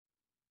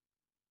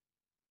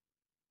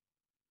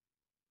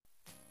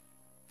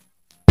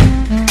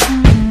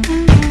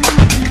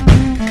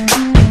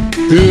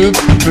hip,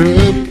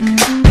 hip,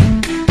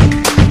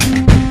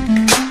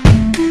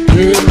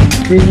 hip,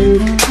 hip,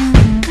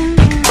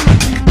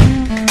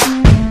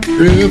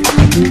 hip,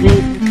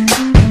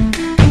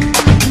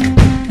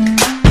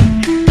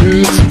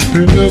 hip,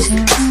 hip.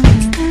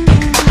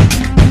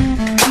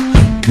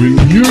 When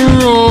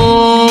you're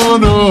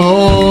on a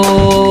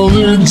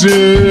holiday,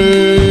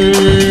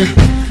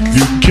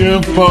 you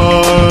can't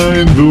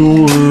find the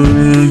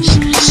words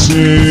to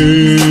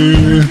say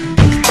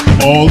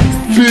all the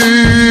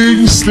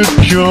things that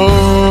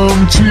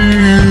come to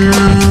you,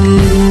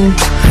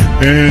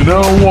 and I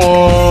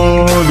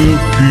wanna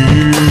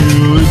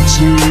feel it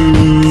too.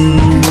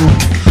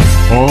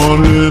 On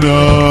an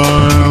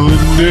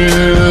island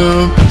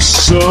in the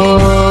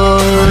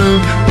sun,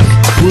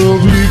 we'll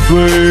be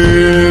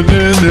playing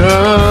and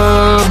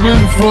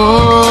having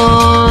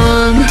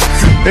fun,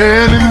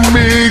 and it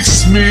makes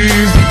me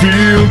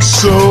feel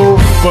so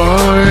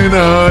fine.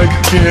 I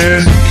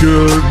can't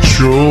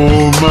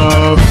control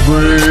my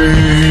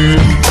brain,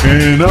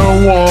 and I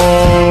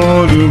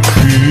wanna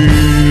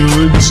feel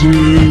it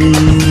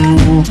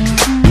too.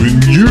 When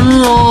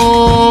you're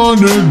on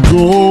a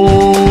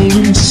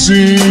golden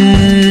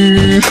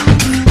sea,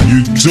 you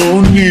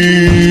don't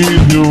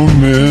need no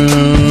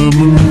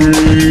memory,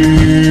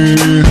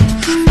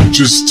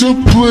 just a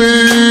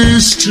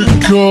place to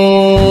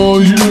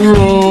call your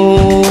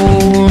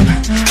own,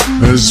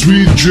 as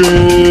we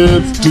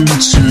drift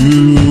into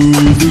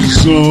the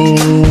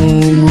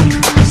zone.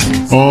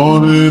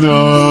 On an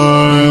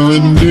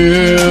island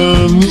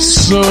in the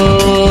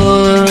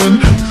sun,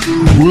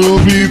 we'll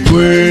be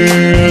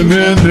playing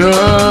and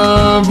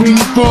having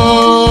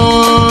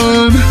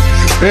fun,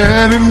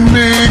 and it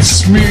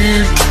makes me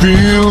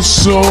feel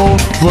so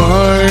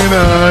fine.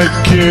 I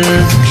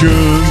can't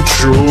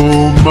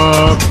control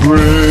my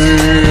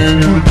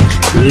brain.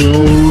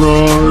 We'll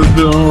run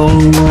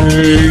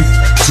away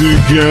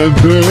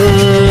together,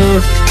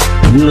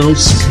 we'll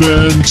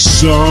spend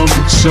some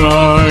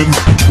time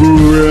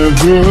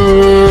forever.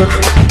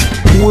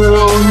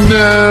 We'll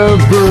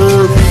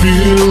never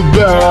feel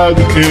that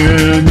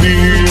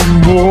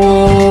anymore.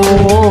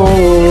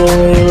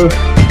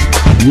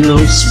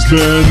 We'll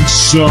spend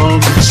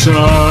some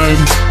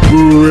time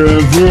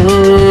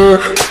forever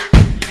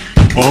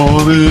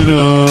on an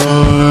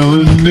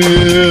island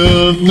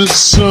in the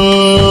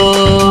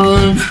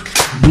sun.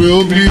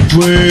 We'll be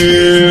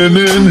playing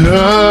and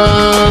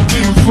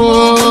having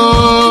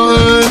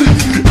fun,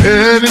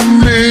 and it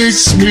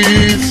makes me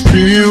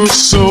feel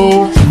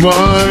so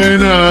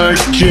fine. I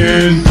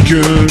can't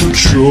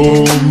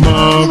control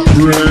my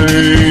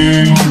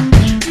brain.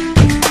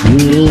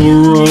 We'll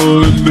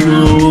run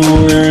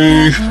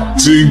away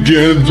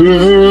together,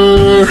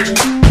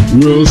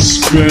 we'll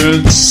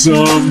spend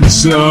some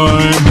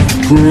time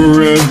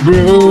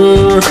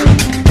forever.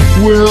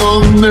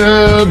 We'll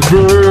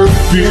never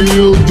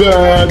feel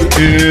that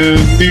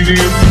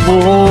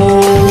anymore.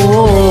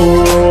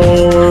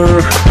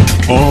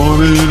 On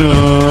an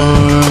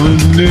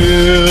island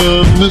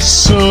in the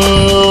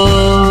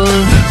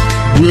sun,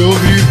 we'll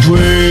be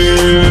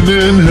playing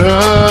and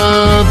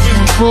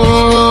having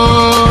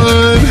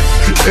fun,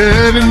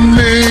 and it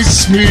makes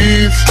me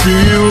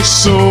feel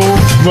so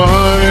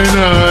fine.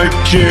 I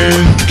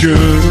can't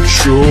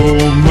control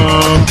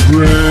my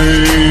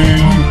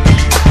brain.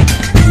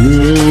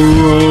 We'll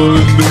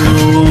run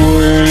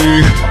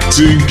away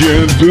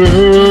together,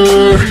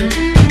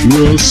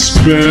 we'll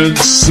spend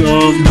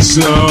some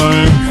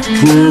time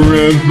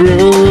forever.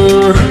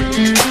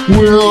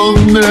 We'll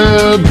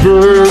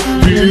never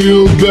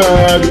feel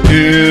that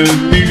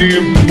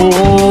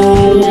anymore.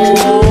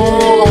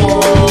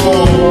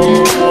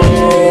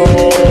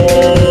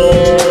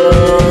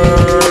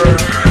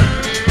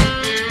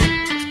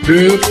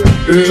 Hip,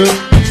 hip,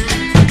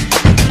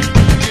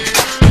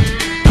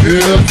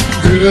 hip,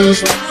 hip, hip,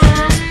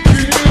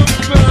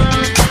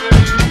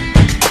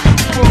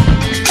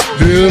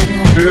 hip,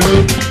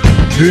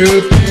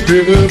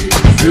 hip,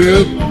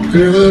 hip,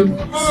 hip,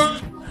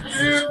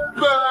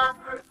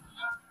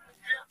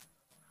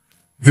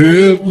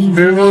 hip,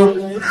 hip,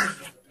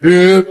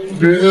 hip,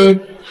 hip,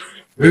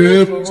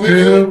 hip,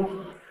 hip.